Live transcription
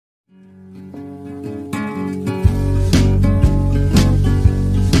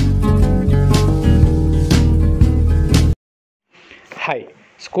Hi,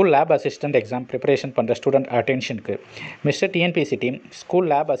 School Lab Assistant Exam Preparation பண்ணுற student அட்டென்ஷனுக்கு mister TNPSC team school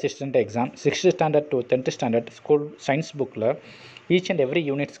lab assistant exam 6th standard to 10th standard school science புக்கில் each and every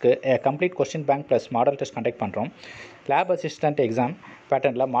யூனிட்ஸ்க்கு complete question bank plus model test conduct பண்ணுறோம். Lab assistant exam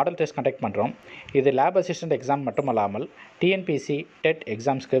பேட்டர்னில் model test conduct பண்ணுறோம். இது lab assistant exam மட்டும் இல்லாமல் TNPSC dead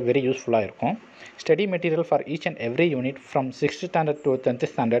எக்ஸாம்ஸ்க்கு very யூஸ்ஃபுல்லாக இருக்கும். Study material for each and every unit from 6th standard to 10th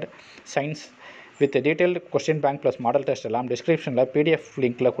standard science with detailed question bank plus model test எல்லாம் டிஸ்கிரிப்ஷனில் PDF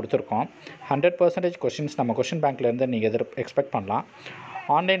லிங்க்கில் கொடுத்துருக்கோம். 100% கொஸ்டின்ஸ் நம்ம கொஸ்டின் பேங்க்லேருந்து நீங்கள் எக்ஸ்பெக்ட் பண்ணலாம்.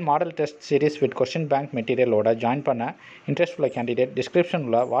 Online model test series with question bank மெட்டீரியலோட join பண்ண interest உள்ள கேண்டிடேட்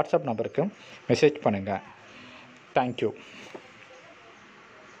டிஸ்கிரிப்ஷனில் வாட்ஸ்அப் நம்பருக்கு மெசேஜ் பண்ணுங்கள். தேங்க்யூ.